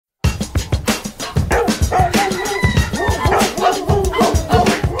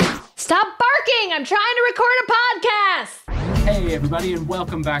I'm trying to record a podcast. Hey, everybody, and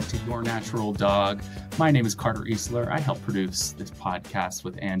welcome back to Your Natural Dog. My name is Carter Eastler. I help produce this podcast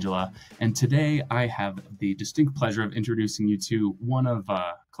with Angela. And today I have the distinct pleasure of introducing you to one of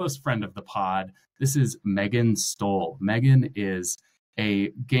a close friend of the pod. This is Megan Stoll. Megan is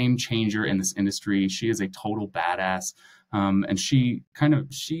a game changer in this industry. She is a total badass. And she's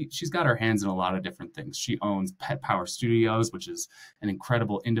got her hands in a lot of different things. She owns Pet Power Studios, which is an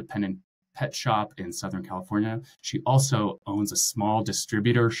incredible independent pet shop in Southern California. She also owns a small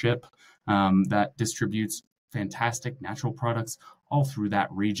distributorship that distributes fantastic natural products all through that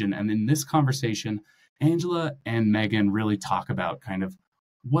region. And in this conversation, Angela and Megan really talk about kind of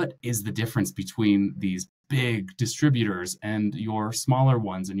what is the difference between these big distributors and your smaller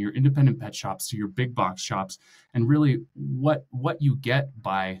ones and your independent pet shops to your big box shops, and really what you get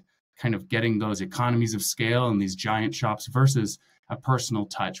by kind of getting those economies of scale in these giant shops versus a personal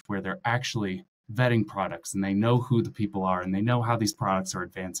touch where they're actually vetting products and they know who the people are and they know how these products are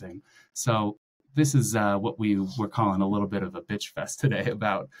advancing. So this is what we're calling a little bit of a bitch fest today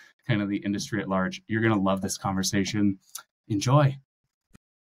about kind of the industry at large. You're going to love this conversation. Enjoy.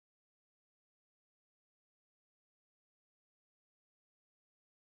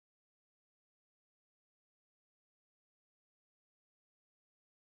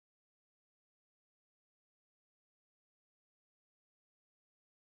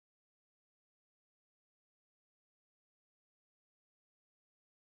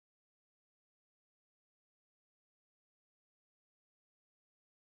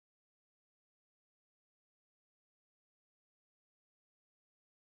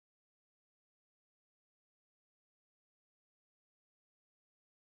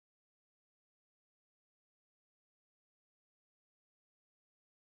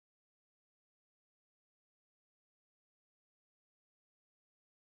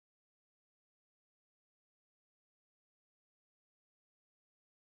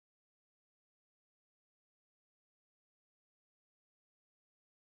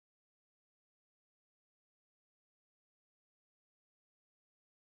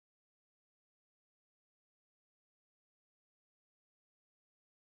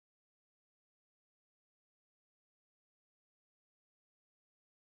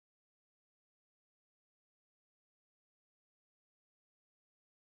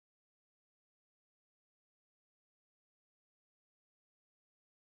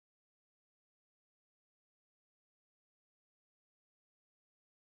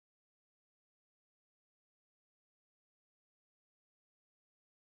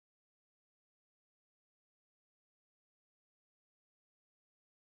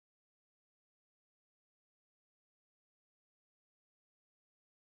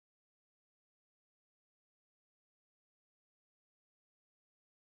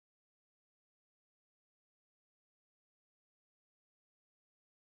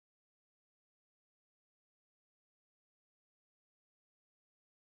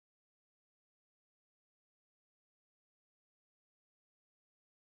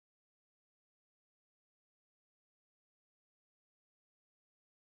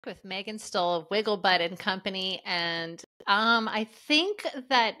 With Megan Stoll of Wigglebutt Company, and I think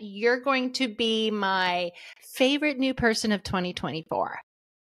that you're going to be my favorite new person of 2024.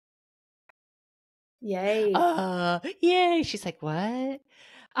 Yay. Yay. She's like, what?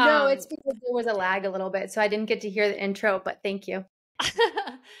 No, it's because there was a lag a little bit, so I didn't get to hear the intro, but thank you.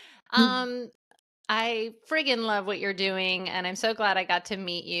 I friggin' love what you're doing, and I'm so glad I got to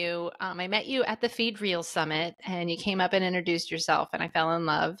meet you. I met you at the Feed Real Summit, and you came up and introduced yourself, and I fell in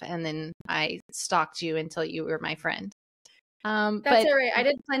love, and then I stalked you until you were my friend. That's all right. I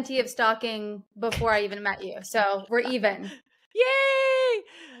did plenty of stalking before I even met you, so we're even.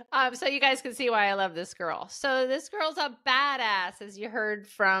 Yay! So you guys can see why I love this girl. So this girl's a badass, as you heard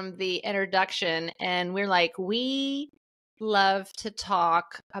from the introduction, and we love to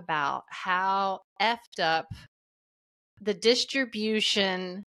talk about how effed up the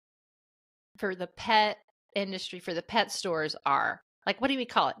distribution for the pet industry, for the pet stores are. Like, what do we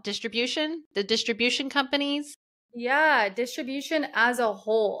call it? Distribution? The distribution companies? Yeah, distribution as a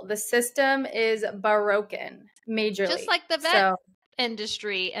whole. The system is broken majorly. Just like the vet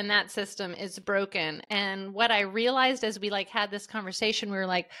industry, and that system is broken. And what I realized as we had this conversation, we were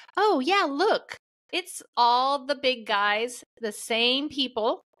like, oh yeah, look. It's all the big guys, the same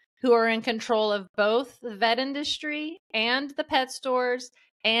people who are in control of both the vet industry and the pet stores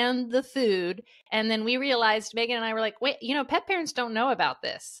and the food. And then we realized, Megan and I were like, wait, pet parents don't know about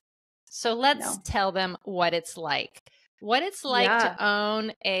this. So let's tell them what it's like. What it's like to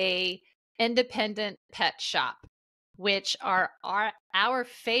own a independent pet shop. which are our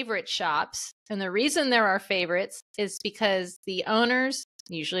favorite shops. And the reason they're our favorites is because the owners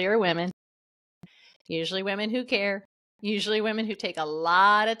usually are women, usually women who care, usually women who take a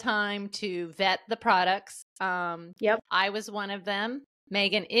lot of time to vet the products. Yep. I was one of them.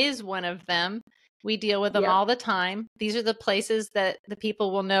 Megan is one of them. We deal with them Yep. all the time. These are the places that the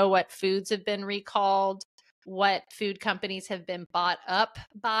people will know what foods have been recalled, what food companies have been bought up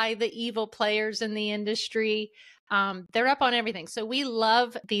by the evil players in the industry. They're up on everything. So we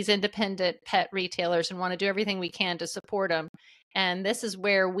love these independent pet retailers and want to do everything we can to support them. And this is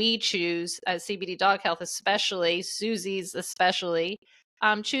where we choose, CBD Dog Health especially, Susie's especially,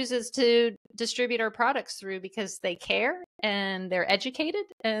 chooses to distribute our products through because they care and they're educated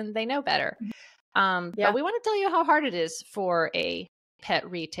and they know better. But we want to tell you how hard it is for a pet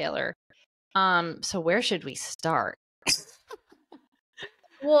retailer. So where should we start?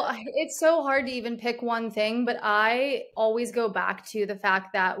 Well, it's so hard to even pick one thing, but I always go back to the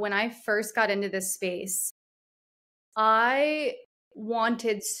fact that when I first got into this space, I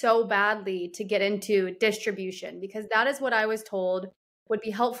wanted so badly to get into distribution because that is what I was told would be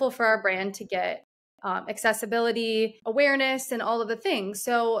helpful for our brand to get accessibility, awareness, and all of the things.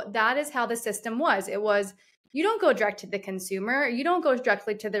 So that is how the system was. It was, you don't go direct to the consumer. You don't go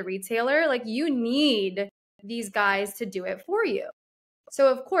directly to the retailer. Like, you need these guys to do it for you. So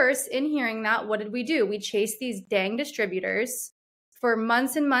of course, in hearing that, what did we do? We chased these dang distributors for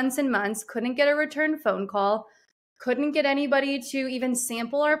months and months and months, couldn't get a return phone call, couldn't get anybody to even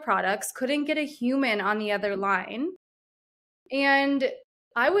sample our products, couldn't get a human on the other line. And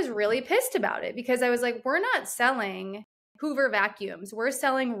I was really pissed about it because I was like, we're not selling Hoover vacuums. We're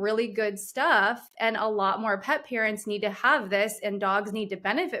selling really good stuff. And a lot more pet parents need to have this and dogs need to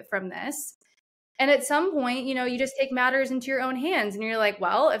benefit from this. And at some point, you know, you just take matters into your own hands and you're like,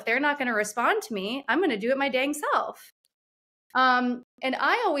 well, if they're not going to respond to me, I'm going to do it my dang self. And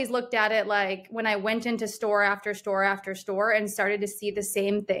I always looked at it like when I went into store after store after store and started to see the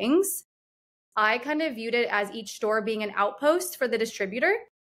same things, I kind of viewed it as each store being an outpost for the distributor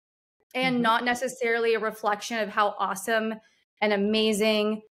and not necessarily a reflection of how awesome and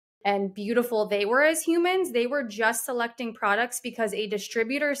amazing and beautiful they were as humans. They were just selecting products because a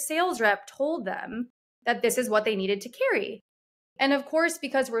distributor sales rep told them that this is what they needed to carry. And of course,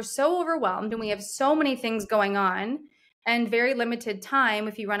 because we're so overwhelmed and we have so many things going on and very limited time,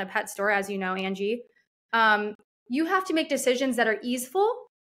 if you run a pet store, as you know, Angie, you have to make decisions that are easeful.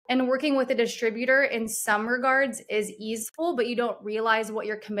 And working with a distributor in some regards is easeful, but you don't realize what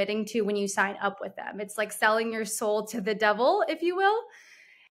you're committing to when you sign up with them. It's like selling your soul to the devil, if you will.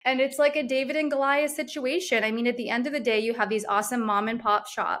 And it's like a David and Goliath situation. I mean, at the end of the day, you have these awesome mom and pop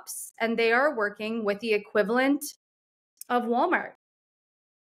shops, and they are working with the equivalent of Walmart.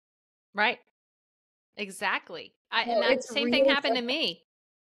 Right. Exactly. And Well, that it's same really thing happened to simple. me.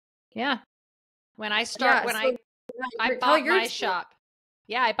 Yeah. When I Tell bought your my story. shop.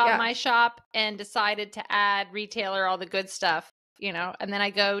 Yeah, I bought Yeah. my shop and decided to add retailer, all the good stuff, you know, and then I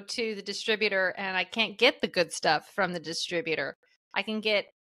go to the distributor and I can't get the good stuff from the distributor. I can get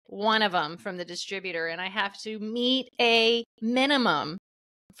one of them from the distributor and I have to meet a minimum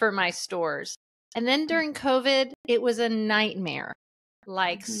for my stores. And then during COVID, it was a nightmare.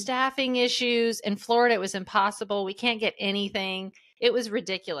 Like staffing issues in Florida, it was impossible. We can't get anything. It was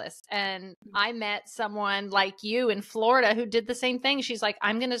ridiculous. And I met someone like you in Florida who did the same thing. She's like,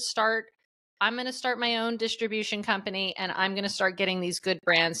 I'm going to start my own distribution company and I'm going to start getting these good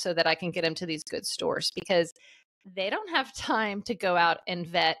brands so that I can get them to these good stores because they don't have time to go out and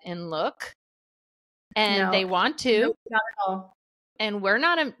vet and look. And No. they want to. Nope, not at all. And we're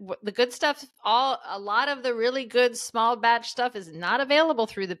not the good stuff. A lot of the really good small batch stuff is not available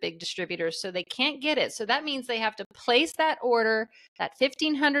through the big distributors, so they can't get it. So that means they have to place that order, that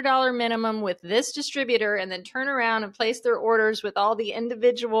 $1,500 minimum with this distributor, and then turn around and place their orders with all the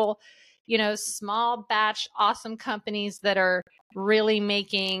individual, you know, small batch, awesome companies that are really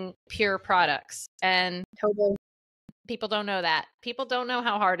making pure products. And Totally. people don't know that. People don't know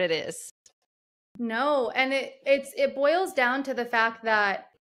how hard it is. No, and it boils down to the fact that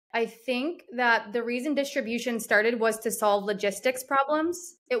I think that the reason distribution started was to solve logistics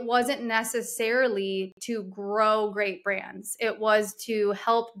problems. It wasn't necessarily to grow great brands. It was to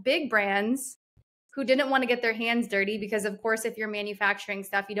help big brands who didn't want to get their hands dirty because, of course, if you're manufacturing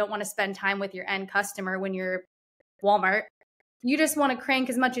stuff, you don't want to spend time with your end customer when you're Walmart. You just want to crank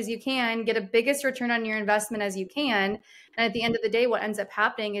as much as you can, get a biggest return on your investment as you can. And at the end of the day, what ends up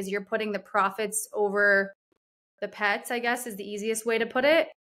happening is you're putting the profits over the pets, I guess is the easiest way to put it.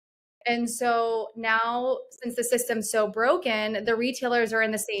 And so now, since the system's so broken, the retailers are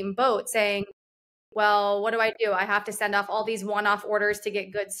in the same boat saying, Well, what do? I have to send off all these one-off orders to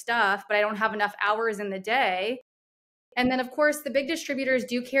get good stuff, but I don't have enough hours in the day. And then, of course, the big distributors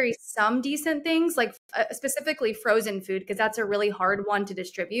do carry some decent things, like specifically frozen food, because that's a really hard one to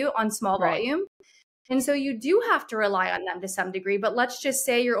distribute on small volume. And so you do have to rely on them to some degree. But let's just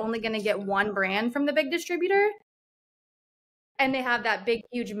say you're only going to get one brand from the big distributor, and they have that big,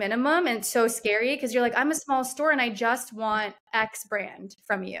 huge minimum. And it's so scary because you're like, I'm a small store and I just want X brand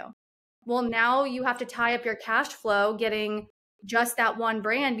from you. Well, now you have to tie up your cash flow getting just that one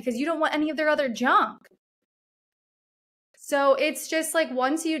brand because you don't want any of their other junk. So it's just like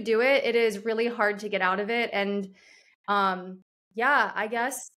once you do it, it is really hard to get out of it. And yeah, I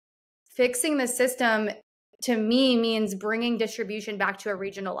guess fixing the system to me means bringing distribution back to a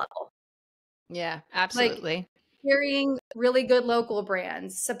regional level. Yeah, absolutely. Like carrying really good local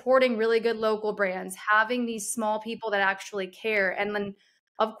brands, supporting really good local brands, having these small people that actually care. And then,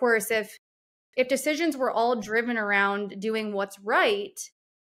 of course, if decisions were all driven around doing what's right,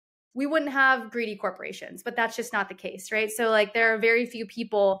 we wouldn't have greedy corporations, but that's just not the case, right? So like there are very few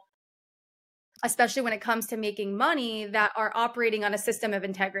people, especially when it comes to making money, that are operating on a system of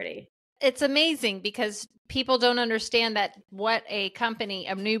integrity. It's amazing because people don't understand that what a company,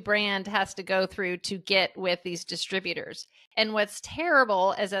 a new brand has to go through to get with these distributors. And what's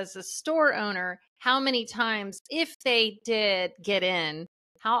terrible is as a store owner, how many times, if they did get in,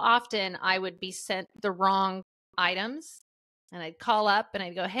 how often I would be sent the wrong items. And I'd call up and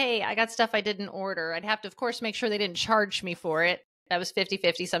I'd go, hey, I got stuff I didn't order. I'd have to, of course, make sure they didn't charge me for it. That was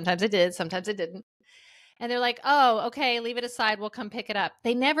 50-50. Sometimes I did, sometimes I didn't. And they're like, oh, okay, leave it aside. We'll come pick it up.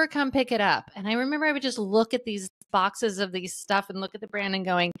 They never come pick it up. And I remember I would just look at these boxes of these stuff and look at the brand and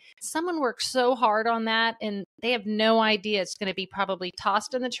going, someone worked so hard on that and they have no idea it's going to be probably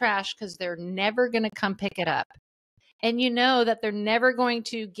tossed in the trash because they're never going to come pick it up. And you know that they're never going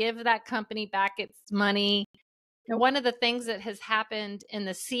to give that company back its money. One of the things that has happened in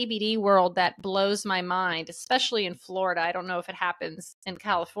the CBD world that blows my mind, especially in Florida, I don't know if it happens in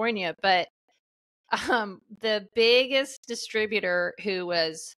California, but the biggest distributor who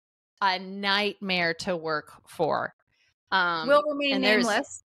was a nightmare to work for. Will remain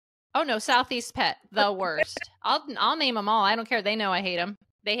nameless. Oh no, Southeast Pet, the worst. I'll name them all. I don't care. They know I hate them.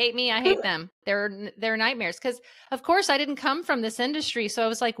 They hate me. I hate them. They're nightmares because, of course, I didn't come from this industry. So I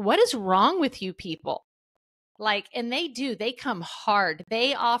was like, what is wrong with you people? Like, and they come hard.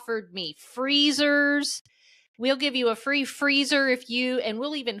 They offered me freezers. We'll give you a free freezer and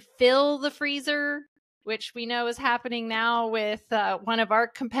we'll even fill the freezer, which we know is happening now with one of our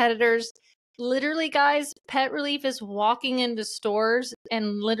competitors. Literally, guys, Pet Relief is walking into stores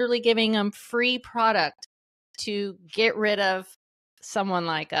and literally giving them free product to get rid of someone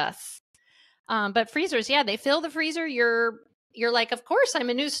like us. But freezers, yeah, they fill the freezer. You're like, of course, I'm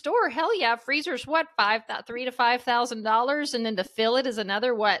a new store. Hell yeah, freezer's what, $3,000 to $5,000, and then to fill it is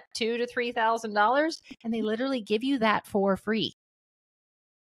another what, $2,000 to $3,000, and they literally give you that for free.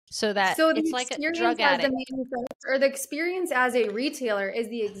 So it's like a drug addict. Or the experience as a retailer is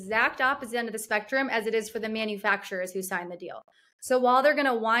the exact opposite end of the spectrum as it is for the manufacturers who sign the deal. So while they're going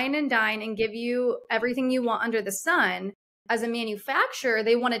to wine and dine and give you everything you want under the sun, as a manufacturer,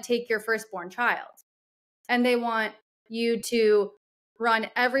 they want to take your firstborn child, and they want you to run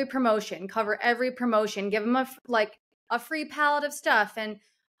every promotion, cover every promotion, give them a free pallet of stuff. And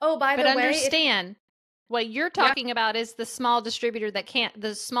by the way, understand what you're talking about is the small distributor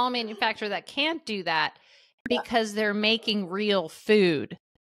the small manufacturer that can't do that because they're making real food.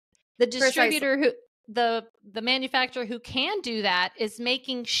 The distributor the manufacturer who can do that is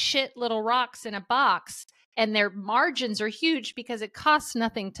making shit little rocks in a box, and their margins are huge because it costs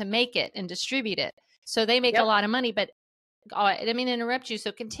nothing to make it and distribute it. So they make a lot of money, but I didn't mean to interrupt you.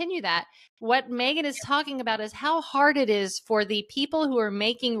 So continue that. What Megan is talking about is how hard it is for the people who are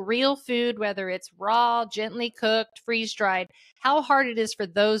making real food, whether it's raw, gently cooked, freeze dried, how hard it is for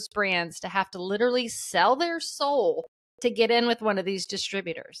those brands to have to literally sell their soul to get in with one of these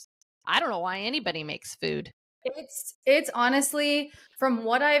distributors. I don't know why anybody makes food. It's honestly, from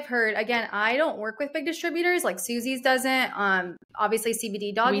what I've heard, again, I don't work with big distributors like Susie's doesn't. Obviously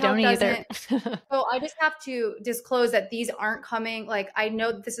CBD Dog Health doesn't. So I just have to disclose that these aren't coming. Like, I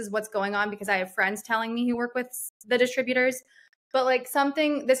know that this is what's going on because I have friends telling me who work with the distributors. But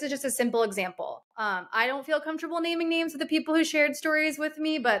this is just a simple example. I don't feel comfortable naming names of the people who shared stories with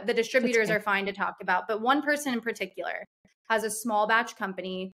me, but the distributors are fine to talk about. But one person in particular has a small batch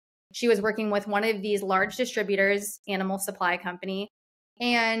company. She was working with one of these large distributors, animal supply company,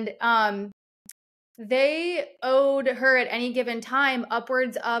 and they owed her at any given time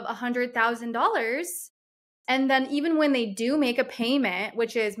upwards of $100,000 And then even when they do make a payment,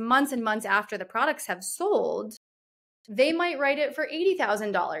 which is months and months after the products have sold, they might write it for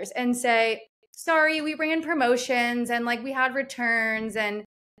 $80,000 and say, sorry, we ran promotions and like we had returns, and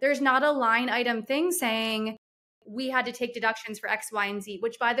there's not a line item thing saying we had to take deductions for X, Y, and Z,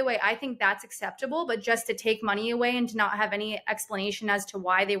 which by the way, I think that's acceptable, but just to take money away and to not have any explanation as to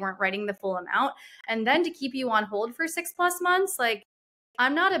why they weren't writing the full amount, and then to keep you on hold for 6+ months, like,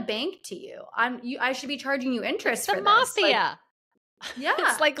 I'm not a bank to you. I should be charging you interest It's for a this. mafia. Like, yeah.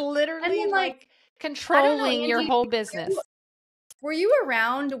 It's like literally then, like I don't know, controlling your Angie, whole business. were you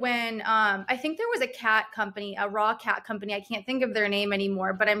around when I think there was a cat company, a raw cat company, I can't think of their name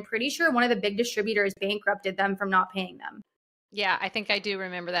anymore, but I'm pretty sure one of the big distributors bankrupted them from not paying them. Yeah, I think I do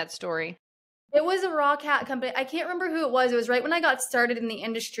remember that story. It was a raw cat company. I can't remember who it was. It was right when I got started in the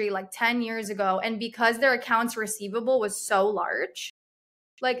industry like 10 years ago. And because their accounts receivable was so large,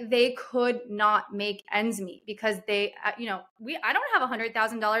 like they could not make ends meet because they, I don't have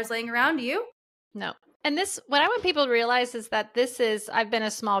 $100,000 laying around. Do you? No. And this, what I want people to realize is that I've been a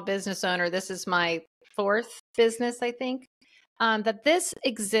small business owner. This is my 4th business, I think, that this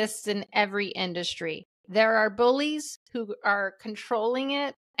exists in every industry. There are bullies who are controlling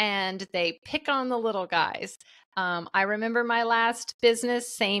it and they pick on the little guys. I remember my last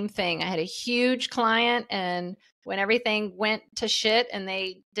business, same thing. I had a huge client, and when everything went to shit and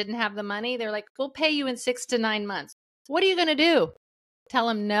they didn't have the money, they're like, we'll pay you in 6 to 9 months. What are you going to do? Tell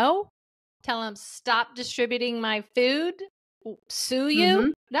them no? Tell them stop distributing my food? Sue you? Mm-hmm.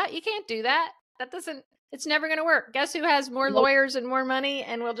 No, you can't do that. It's never going to work. Guess who has more lawyers and more money,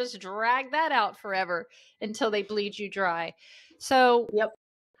 and will just drag that out forever until they bleed you dry. So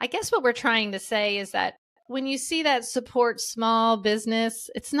I guess what we're trying to say is that when you see that support small business,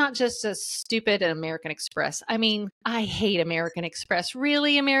 it's not just a stupid American Express. I mean, I hate American Express.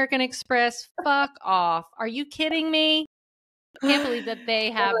 Really, American Express? Fuck off. Are you kidding me? I can't believe that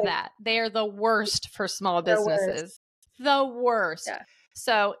they have that. They are the worst for small businesses. The worst. Yeah.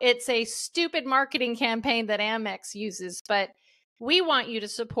 So it's a stupid marketing campaign that Amex uses, but we want you to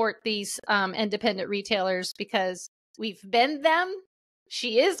support these independent retailers because we've been them.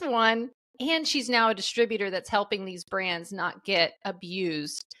 She is one, and she's now a distributor that's helping these brands not get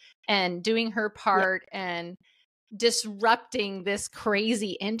abused and doing her part and disrupting this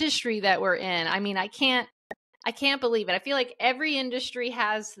crazy industry that we're in. I mean, I can't believe it. I feel like every industry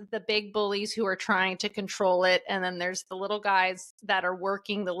has the big bullies who are trying to control it. And then there's the little guys that are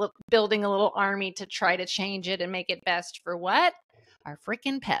building a little army to try to change it and make it best for what? Our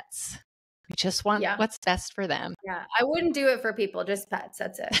freaking pets. We just want what's best for them. Yeah. I wouldn't do it for people, just pets.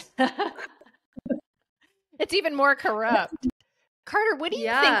 That's it. It's even more corrupt. Carter, what do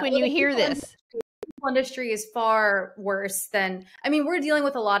you think when you hear this? The industry is far worse than, I mean, we're dealing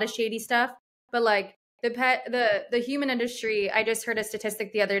with a lot of shady stuff, but like, the human industry, I just heard a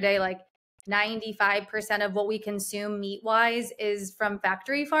statistic the other day, like 95% of what we consume meat-wise is from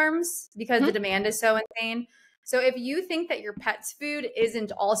factory farms because the demand is so insane. So if you think that your pet's food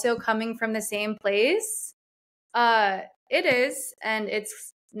isn't also coming from the same place, it is, and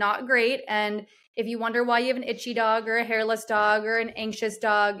it's not great. And if you wonder why you have an itchy dog or a hairless dog or an anxious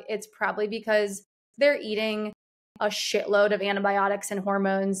dog, it's probably because they're eating a shitload of antibiotics and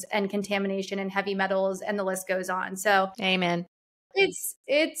hormones and contamination and heavy metals, and the list goes on. So amen.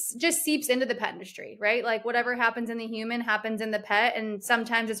 It's just seeps into the pet industry, right? Like whatever happens in the human happens in the pet, and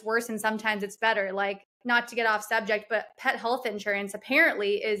sometimes it's worse and sometimes it's better. Like, not to get off subject, but pet health insurance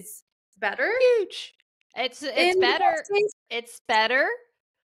apparently is better. Huge. It's better. It's better.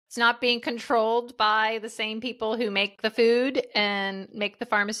 It's not being controlled by the same people who make the food and make the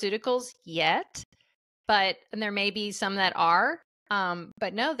pharmaceuticals yet. And there may be some that are,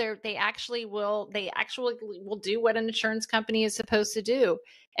 but no, they actually will do what an insurance company is supposed to do.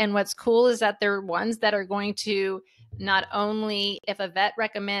 And what's cool is that they're ones that are going to not only, if a vet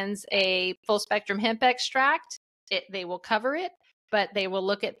recommends a full spectrum hemp extract, they will cover it, but they will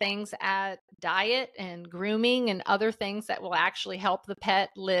look at things at diet and grooming and other things that will actually help the pet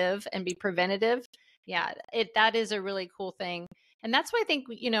live and be preventative. Yeah, that is a really cool thing. And that's why I think,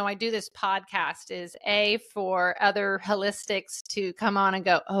 I do this podcast is for other holistics to come on and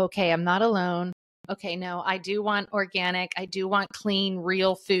go, okay, I'm not alone. Okay, no, I do want organic. I do want clean,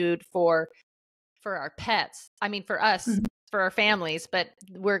 real food for our pets. I mean, for us, for our families, but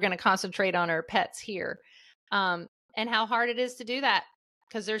we're going to concentrate on our pets here. And how hard it is to do that,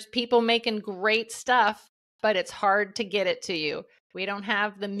 because there's people making great stuff, but it's hard to get it to you. We don't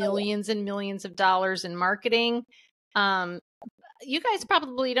have the millions and millions of dollars in marketing. you guys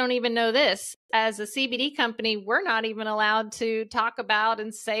probably don't even know this. As a CBD company, we're not even allowed to talk about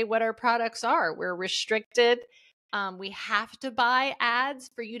and say what our products are. We're restricted. We have to buy ads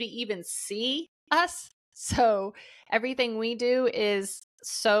for you to even see us. So everything we do is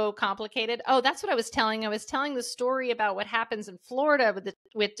so complicated. Oh, that's what I was telling. I was telling the story about what happens in Florida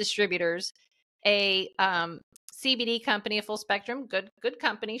with distributors. A CBD company, a full spectrum, good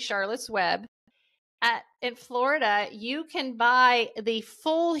company, Charlotte's Web. In Florida, you can buy the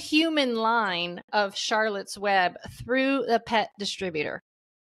full human line of Charlotte's Web through the pet distributor.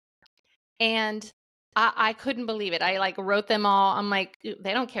 And I couldn't believe it. I like wrote them all. I'm like,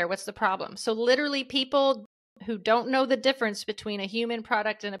 they don't care. What's the problem? So literally people who don't know the difference between a human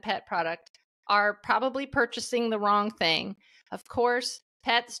product and a pet product are probably purchasing the wrong thing. Of course,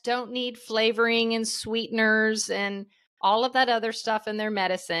 pets don't need flavoring and sweeteners and all of that other stuff in their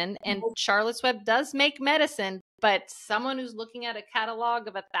medicine. And Charlotte's Web does make medicine, but someone who's looking at a catalog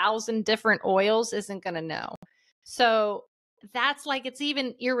of 1,000 different oils isn't going to know. So that's like, it's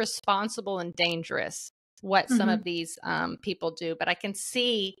even irresponsible and dangerous what some of these people do. But I can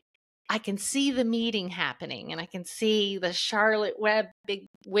see the meeting happening, and I can see the Charlotte Web big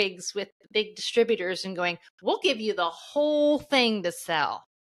wigs with big distributors and going, we'll give you the whole thing to sell.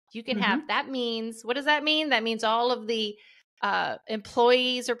 You can have, that means, what does that mean? That means all of the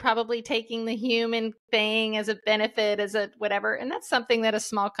employees are probably taking the human thing as a benefit, as a whatever. And that's something that a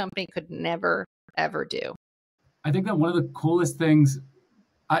small company could never, ever do. I think that one of the coolest things,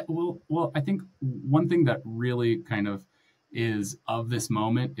 I think one thing that really kind of is of this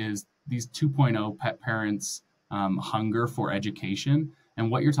moment is these 2.0 pet parents' hunger for education. And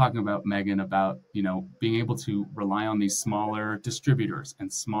what you're talking about, Megan, about, being able to rely on these smaller distributors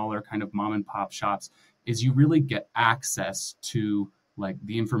and smaller kind of mom and pop shops, is you really get access to like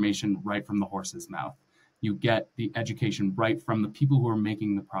the information right from the horse's mouth. You get the education right from the people who are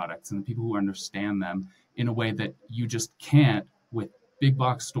making the products and the people who understand them in a way that you just can't with big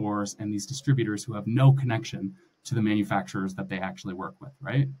box stores and these distributors who have no connection to the manufacturers that they actually work with,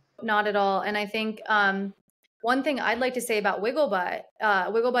 right? Not at all. And I think one thing I'd like to say about Wigglebutt,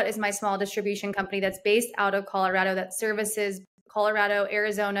 Wigglebutt is my small distribution company that's based out of Colorado that services Colorado,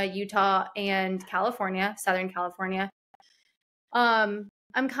 Arizona, Utah, and California, Southern California.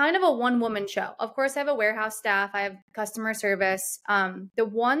 I'm kind of a one-woman show. Of course, I have a warehouse staff. I have customer service. The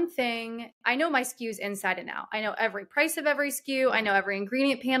one thing, I know my SKUs inside and out. I know every price of every SKU. I know every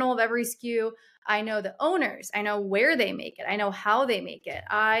ingredient panel of every SKU. I know the owners. I know where they make it. I know how they make it.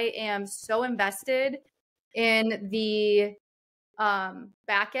 I am so invested in the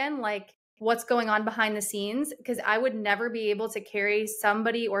back end, like what's going on behind the scenes, because I would never be able to carry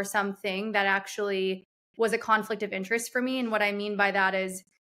somebody or something that actually was a conflict of interest for me. And what I mean by that is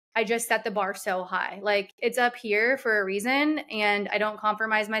I just set the bar so high. Like it's up here for a reason, and I don't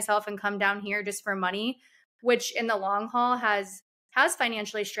compromise myself and come down here just for money, which in the long haul has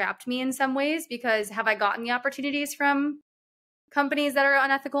financially strapped me in some ways, because have I gotten the opportunities from companies that are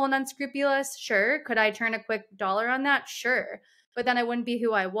unethical and unscrupulous? Sure. Could I turn a quick dollar on that? Sure. But then I wouldn't be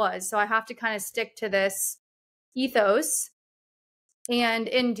who I was. So I have to kind of stick to this ethos. And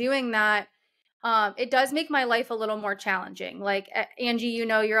in doing that, it does make my life a little more challenging. Like Angie,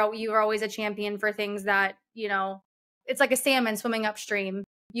 you're always a champion for things that, it's like a salmon swimming upstream.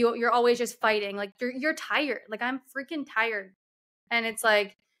 You're always just fighting. Like you're tired. Like I'm freaking tired. And it's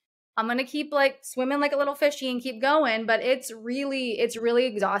like, I'm going to keep like swimming like a little fishy and keep going. But it's really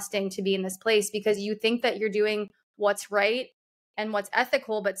exhausting to be in this place, because you think that you're doing what's right and what's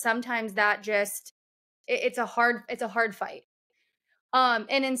ethical. But sometimes that just, it's a hard fight. And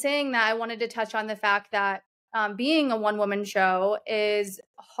in saying that, I wanted to touch on the fact that being a one-woman show is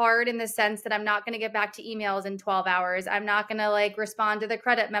hard in the sense that I'm not going to get back to emails in 12 hours. I'm not going to like respond to the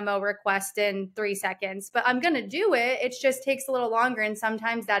credit memo request in 3 seconds, but I'm going to do it. It just takes a little longer. And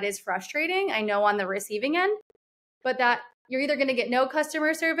sometimes that is frustrating, I know, on the receiving end, but that you're either going to get no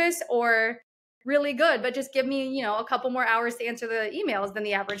customer service or really good, but just give me, a couple more hours to answer the emails than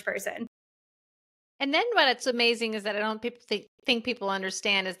the average person. And then what's amazing is that I don't think people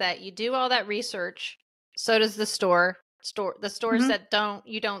understand is that you do all that research. So does the store. The stores that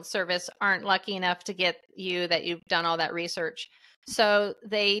you don't service aren't lucky enough to get you that you've done all that research. So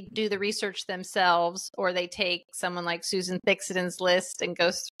they do the research themselves, or they take someone like Susan Thixton's list and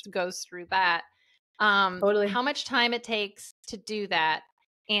goes through that. Totally. How much time it takes to do that.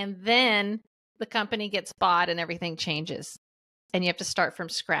 And then the company gets bought and everything changes. And you have to start from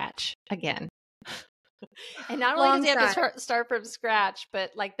scratch again. And not only does he have to start from scratch, but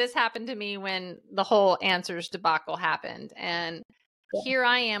like this happened to me when the whole Answers debacle happened. And here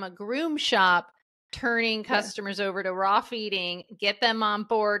I am, a groom shop turning customers over to raw feeding, get them on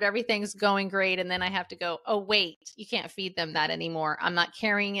board, everything's going great. And then I have to go, oh, wait, you can't feed them that anymore. I'm not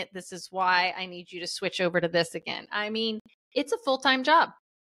carrying it. This is why I need you to switch over to this again. I mean, it's a full-time job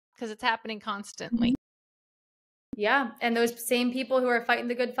because it's happening constantly. Yeah. And those same people who are fighting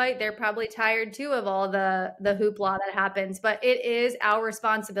the good fight, they're probably tired too of all the hoopla that happens. But it is our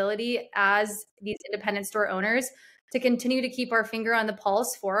responsibility as these independent store owners to continue to keep our finger on the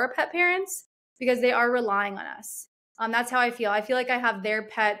pulse for our pet parents because they are relying on us. That's how I feel. I feel like I have their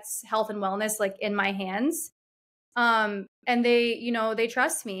pets' health and wellness like in my hands. And they, you know, they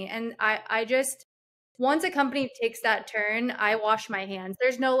trust me. And I just, once a company takes that turn, I wash my hands.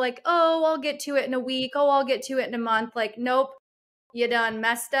 There's no like, oh, I'll get to it in a week. Oh, I'll get to it in a month. Like, nope, you done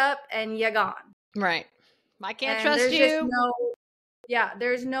messed up and you gone. Right. I can't And trust there's you. just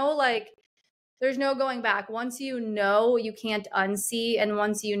there's no going back. Once you know, you can't unsee. And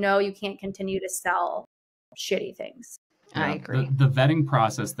once you know, you can't continue to sell shitty things. Yeah, I agree. The vetting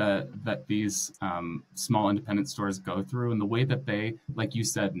process that these small independent stores go through and the way that they, like you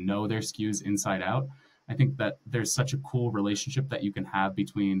said, know their SKUs inside out, I think that there's such a cool relationship that you can have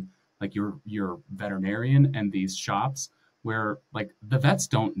between like your veterinarian and these shops where like the vets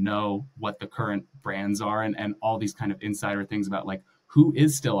don't know what the current brands are and all these kind of insider things about like who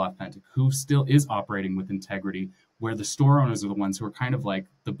is still authentic, who still is operating with integrity, where the store owners are the ones who are kind of like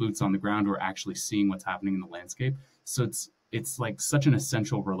the boots on the ground who are actually seeing what's happening in the landscape. So it's like such an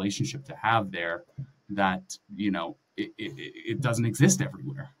essential relationship to have there that, you know, it doesn't exist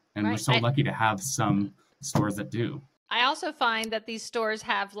everywhere. And Right. we're so lucky to have some stores that do. I also find that these stores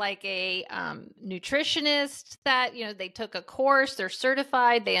have like a nutritionist that, you know, they took a course, they're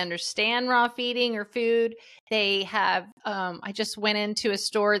certified, they understand raw feeding or food. They have, I just went into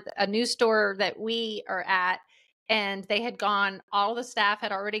a new store that we are at, and they had all the staff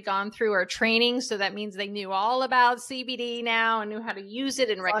had already gone through our training. So that means they knew all about CBD now and knew how to use it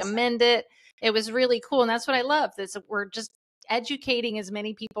and recommend it. It was really cool. And that's what I love. We're just educating as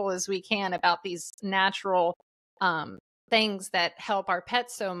many people as we can about these natural things that help our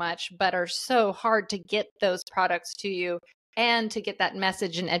pets so much, but are so hard to get those products to you and to get that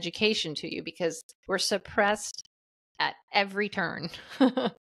message and education to you because we're suppressed at every turn.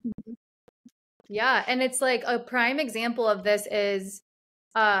 Yeah. And it's like a prime example of this is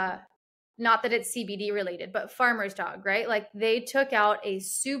not that it's CBD related, but Farmer's Dog, right? Like they took out a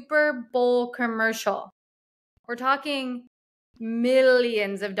Super Bowl commercial. We're talking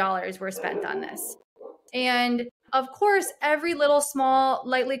millions of dollars were spent on this. And of course, every little small,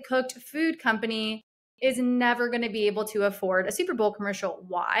 lightly cooked food company is never going to be able to afford a Super Bowl commercial.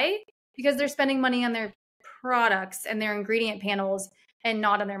 Why? Because they're spending money on their products and their ingredient panels and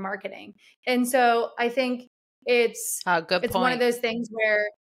not on their marketing. And so I think it's one of those things where,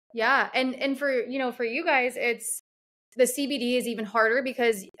 yeah. And for you guys, it's the CBD is even harder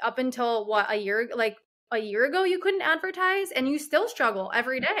because up until a year ago, you couldn't advertise and you still struggle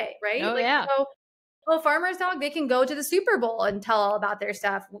every day, right? Oh, yeah. So, Farmer's Dog, they can go to the Super Bowl and tell all about their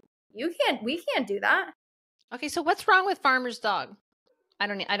stuff. We can't do that. Okay, so what's wrong with Farmer's Dog? I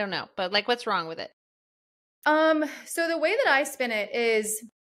don't know, but like, what's wrong with it? So the way that I spin it is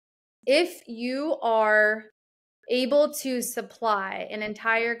if you are able to supply an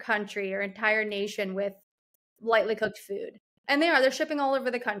entire country or entire nation with lightly cooked food, and they're shipping all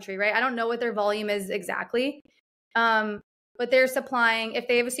over the country, right? I don't know what their volume is exactly. But they're supplying, if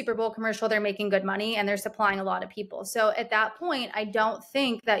they have a Super Bowl commercial, they're making good money and they're supplying a lot of people. So at that point, I don't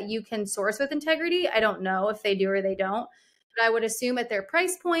think that you can source with integrity. I don't know if they do or they don't, but I would assume at their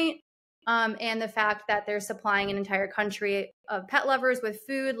price point and the fact that they're supplying an entire country of pet lovers with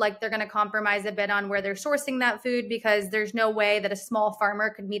food, like they're going to compromise a bit on where they're sourcing that food because there's no way that a small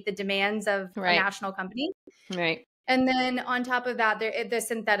farmer could meet the demands of a national company. Right. And then on top of that, the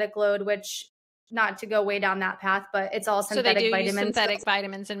synthetic load, which not to go way down that path, but it's all synthetic vitamins. Use synthetic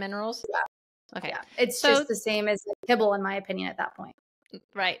vitamins and minerals? Yeah. Okay. Yeah. It's just the same as kibble, in my opinion, at that point.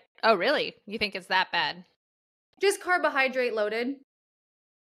 Right. Oh, really? You think it's that bad? Just carbohydrate loaded.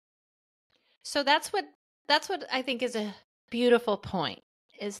 So that's what I think is a beautiful point,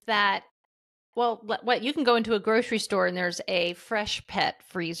 is that, well, what you can go into a grocery store and there's a fresh pet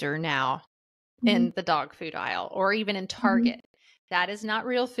freezer now in the dog food aisle, or even in Target. That is not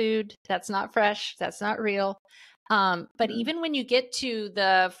real food. That's not fresh. That's not real. But even when you get to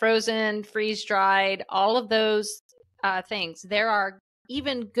the frozen, freeze-dried, all of those things, there are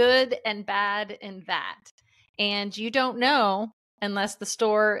even good and bad in that. And you don't know unless the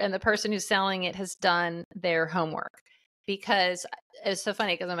store and the person who's selling it has done their homework. Because it's so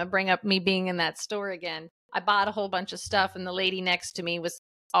funny, because I'm going to bring up me being in that store again. I bought a whole bunch of stuff and the lady next to me was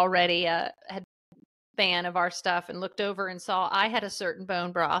already had fan of our stuff and looked over and saw I had a certain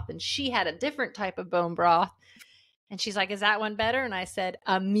bone broth and she had a different type of bone broth. And she's like, is that one better? And I said,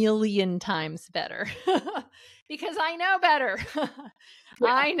 1,000,000 times better because I know better.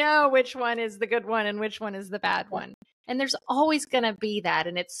 I know which one is the good one and which one is the bad one. And there's always going to be that.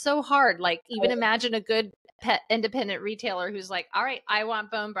 And it's so hard. Like, even imagine a good pet independent retailer who's like, all right, I want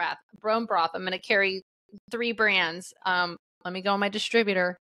bone broth. I'm going to carry 3 brands. Let me go on my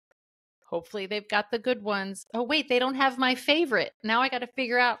distributor. Hopefully they've got the good ones. Oh, wait, they don't have my favorite. Now I got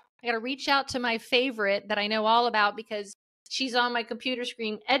to reach out to my favorite that I know all about because she's on my computer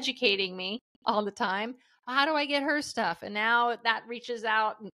screen educating me all the time. How do I get her stuff? And now that reaches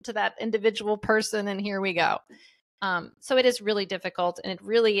out to that individual person, and here we go. So it is really difficult, and it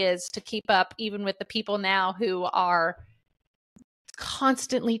really is to keep up even with the people now who are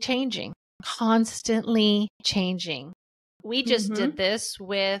constantly changing. We just did this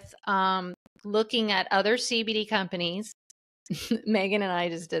with looking at other CBD companies. Megan and I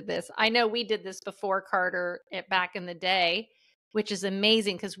just did this. I know we did this before, Carter, back in the day, which is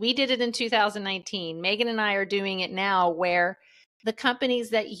amazing because we did it in 2019. Megan and I are doing it now, where the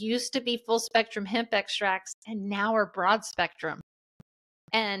companies that used to be full spectrum hemp extracts and now are broad spectrum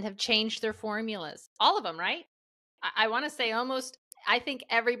and have changed their formulas. All of them, right? I want to say I think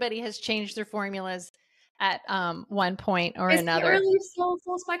everybody has changed their formulas at one point or another. Is it really still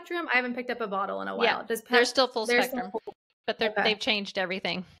full spectrum? I haven't picked up a bottle in a while. Yeah, they're still full spectrum, but they've changed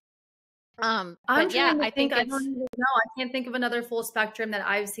everything. But I think I don't even know. I can't think of another full spectrum that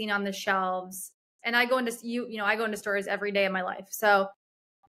I've seen on the shelves. And I go into I go into stores every day of my life. So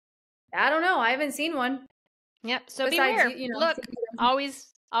I don't know. I haven't seen one. Yep. So beware. Look,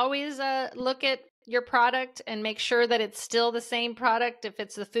 always look at your product and make sure that it's still the same product. If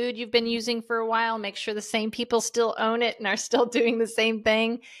it's the food you've been using for a while, make sure the same people still own it and are still doing the same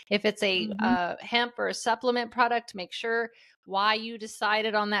thing. If it's a hemp or a supplement product, make sure why you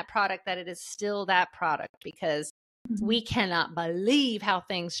decided on that product that it is still that product, because we cannot believe how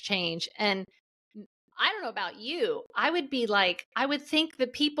things change. And I don't know about you. I would think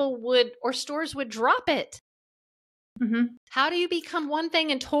that people or stores would drop it. How do you become one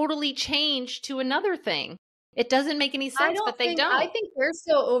thing and totally change to another thing? It doesn't make any sense, but they don't. I think they're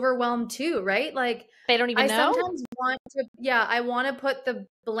so overwhelmed too, right? Like, they don't even know. I sometimes I want to put the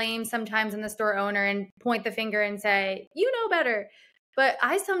blame sometimes in the store owner and point the finger and say, you know better. But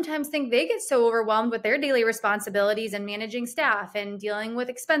I sometimes think they get so overwhelmed with their daily responsibilities and managing staff and dealing with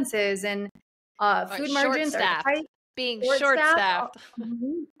expenses and food margins are tight. Being short-staffed.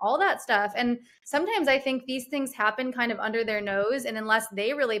 All that stuff. And sometimes I think these things happen kind of under their nose. And unless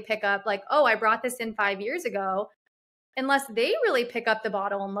they really pick up, like, oh, I brought this in 5 years ago, unless they really pick up the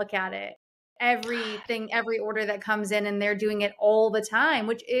bottle and look at it, every order that comes in, and they're doing it all the time,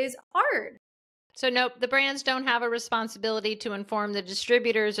 which is hard. So nope, the brands don't have a responsibility to inform the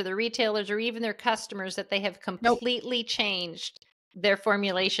distributors or the retailers or even their customers that they have completely changed their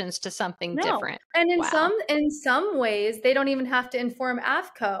formulations to something different. And in some ways, they don't even have to inform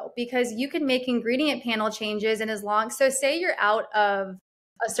AFCO, because you can make ingredient panel changes. And so say you're out of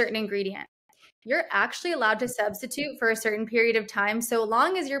a certain ingredient, you're actually allowed to substitute for a certain period of time, so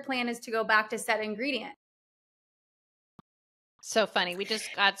long as your plan is to go back to said ingredient. So funny. We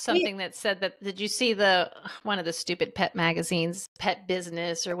just got something that said that, did you see one of the stupid pet magazines, Pet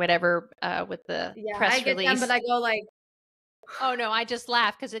Business or whatever, with the press release? Them, but I go like, oh no, I just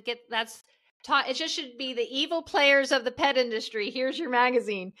laugh because it just should be the evil players of the pet industry. Here's your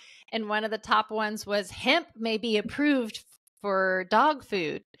magazine. And one of the top ones was hemp may be approved for dog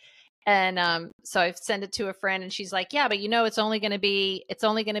food. And so I sent it to a friend and she's like, yeah, but it's only going to be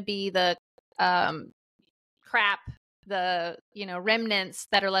the crap, the, remnants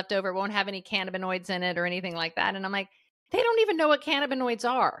that are left over, won't have any cannabinoids in it or anything like that. And I'm like, they don't even know what cannabinoids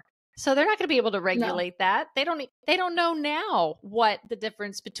are. So they're not going to be able to regulate that. They don't know now what the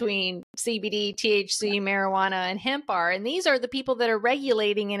difference between CBD, THC, marijuana, and hemp are. And these are the people that are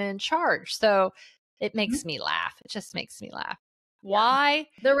regulating and in charge. So it makes me laugh. It just makes me laugh. Why?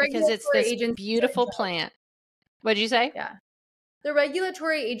 Because it's this beautiful plant. What'd you say? Yeah. The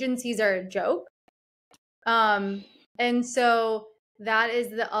regulatory agencies are a joke. And so that is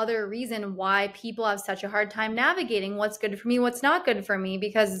the other reason why people have such a hard time navigating what's good for me, what's not good for me,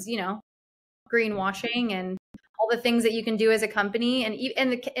 because, greenwashing and all the things that you can do as a company. And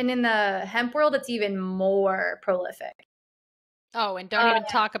in the hemp world, it's even more prolific. Oh, and don't even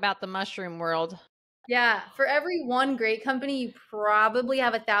talk about the mushroom world. Yeah. For every one great company, you probably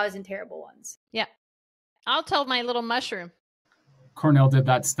have 1,000 terrible ones. Yeah. I'll tell my little mushroom. Cornell did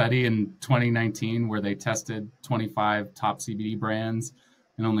that study in 2019 where they tested 25 top CBD brands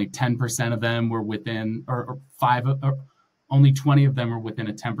and only 10% of them were within, only 20 of them were within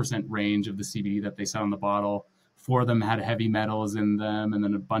a 10% range of the CBD that they said on the bottle. 4 of them had heavy metals in them, and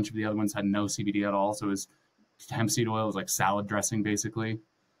then a bunch of the other ones had no CBD at all. So it was hemp seed oil was like salad dressing, basically.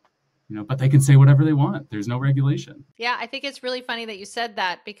 But they can say whatever they want. There's no regulation. Yeah, I think it's really funny that you said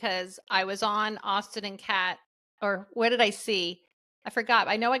that, because I was on Austin and Cat, or what did I see? I forgot.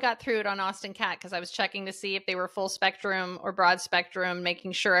 I know I got through it on Austin Cat because I was checking to see if they were full spectrum or broad spectrum,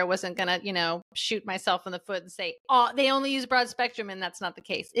 making sure I wasn't going to, shoot myself in the foot and say, oh, they only use broad spectrum. And that's not the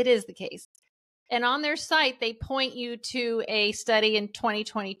case. It is the case. And on their site, they point you to a study in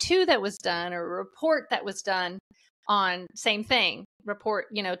 2022 that was done, or a report that was done on same thing. Report,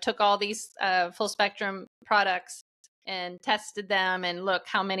 took all these full spectrum products and tested them, and look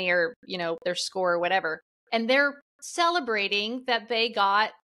how many are, their score or whatever. And they're celebrating that they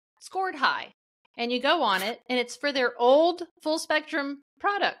got scored high. And you go on it, and it's for their old full spectrum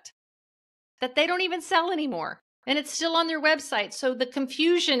product that they don't even sell anymore. And it's still on their website. So the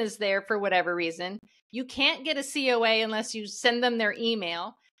confusion is there for whatever reason. You can't get a COA unless you send them their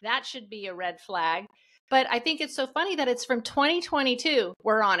email. That should be a red flag. But I think it's so funny that it's from 2022.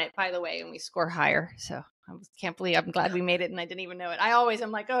 We're on it, by the way, and we score higher. So I can't believe, I'm glad we made it, and I didn't even know it.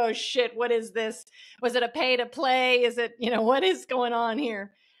 I'm like, oh shit, what is this? Was it a pay to play? Is it, what is going on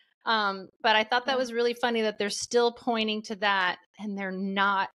here? But I thought that was really funny that they're still pointing to that, and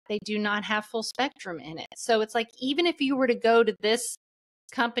they do not have full spectrum in it. So it's like, even if you were to go to this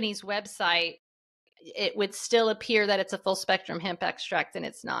company's website, it would still appear that it's a full spectrum hemp extract, and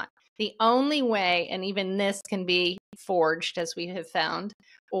it's not. The only way, and even this can be forged, as we have found,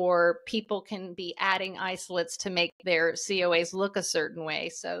 or people can be adding isolates to make their COAs look a certain way.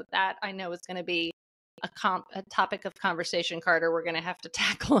 So that, I know, is going to be a topic of conversation, Carter, we're going to have to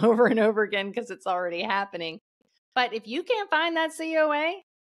tackle over and over again, because it's already happening. But if you can't find that COA,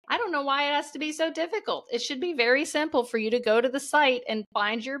 I don't know why it has to be so difficult. It should be very simple for you to go to the site and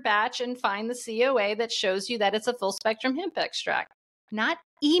find your batch and find the COA that shows you that it's a full spectrum hemp extract, not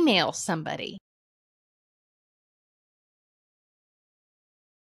email somebody.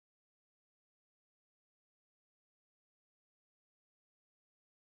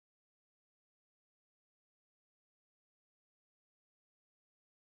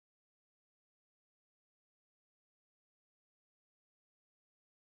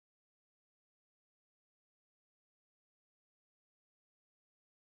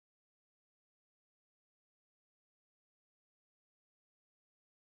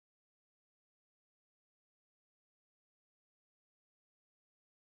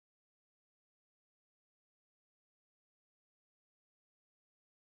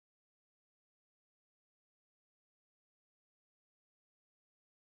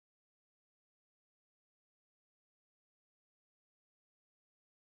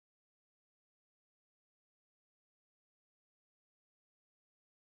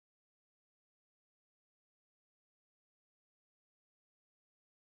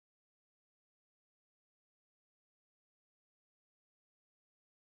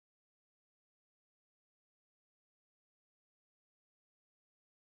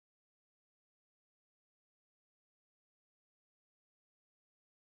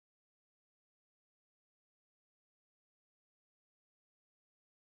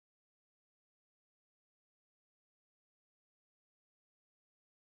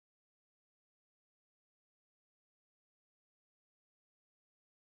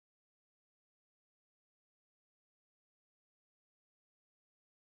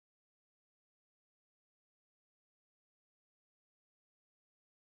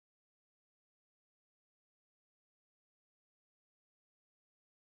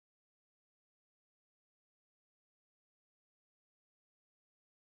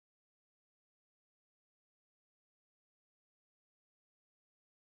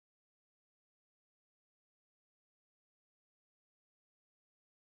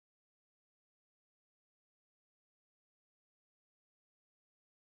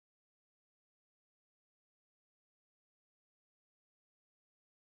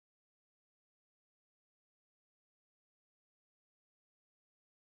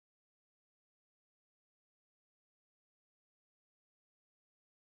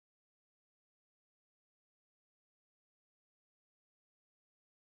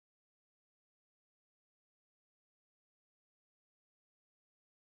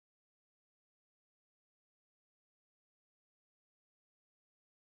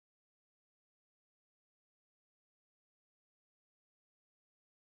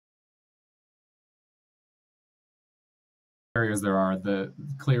 Areas there are, the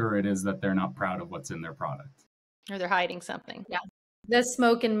clearer it is that they're not proud of what's in their product. Or they're hiding something. Yeah. the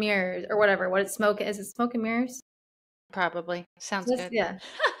smoke and mirrors or whatever. What it's smoke is it smoke and mirrors? Probably. Sounds good. Yeah.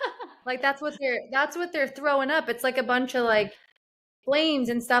 Like that's what they're throwing up. It's like a bunch of like flames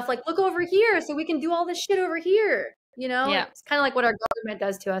and stuff. Like, look over here so we can do all this shit over here. You know? Yeah. It's kind of like what our government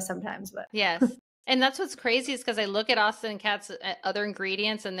does to us sometimes, but Yes. And that's what's crazy is because I look at Austin Cat's other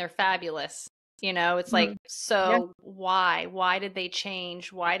ingredients and they're fabulous. You know, it's like, so why? Why did they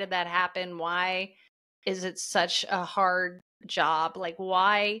change? Why did that happen? Why is it such a hard job? Like,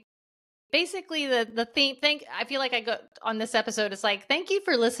 why? Basically, the theme, I feel like I go on this episode, it's like, thank you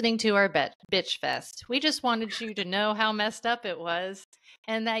for listening to our bitch fest. We just wanted you to know how messed up it was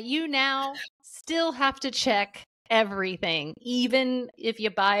and that you now still have to check everything, even if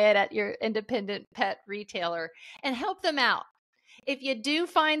you buy it at your independent pet retailer, and help them out. If you do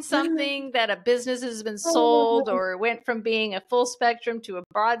find something that a business has been sold or went from being a full spectrum to a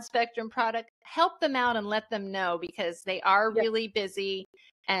broad spectrum product, help them out and let them know because they are really busy.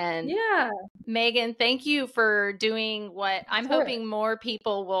 And Megan, thank you for doing what I'm hoping more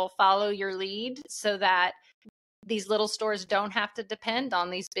people will follow your lead so that these little stores don't have to depend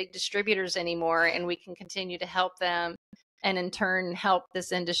on these big distributors anymore, and we can continue to help them and in turn help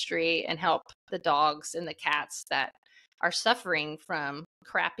this industry and help the dogs and the cats that are suffering from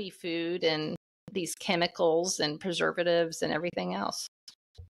crappy food and these chemicals and preservatives and everything else.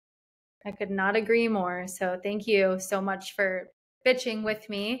 I could not agree more. So thank you so much for bitching with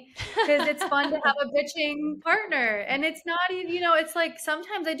me, because it's fun to have a bitching partner. And it's not even, you know, it's like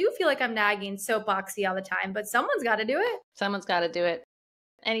sometimes I do feel like I'm nagging soapboxy all the time, but someone's got to do it. Someone's got to do it.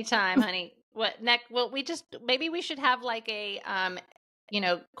 Anytime, honey. What next? Well, maybe we should have like a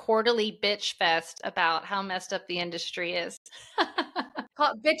quarterly bitch fest about how messed up the industry is.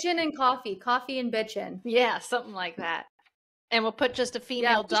 Bitchin' and coffee and bitchin'. Yeah, something like that. And we'll put just a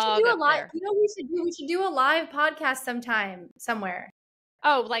female dog up there. You know, we should do a live podcast sometime somewhere.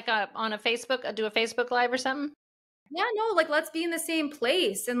 Oh, like on a Facebook, do a Facebook Live or something? Yeah, no, like let's be in the same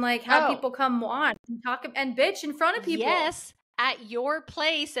place and like have people come watch and talk and bitch in front of people. Yes, at your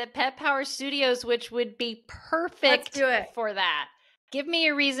place at Pet Power Studios, which would be perfect for that. Give me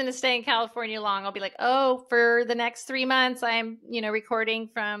a reason to stay in California long. I'll be like, oh, for the next 3 months, I'm, recording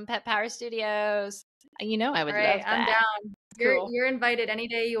from Pet Power Studios. I would love that. I'm down. You're invited any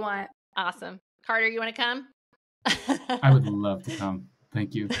day you want. Awesome. Carter, you want to come? I would love to come.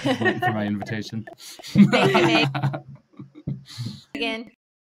 Thank you for my invitation. Thank you, Megan. Again,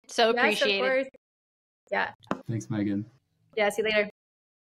 so appreciated. Of course. Yeah. Thanks, Megan. Yeah, see you later.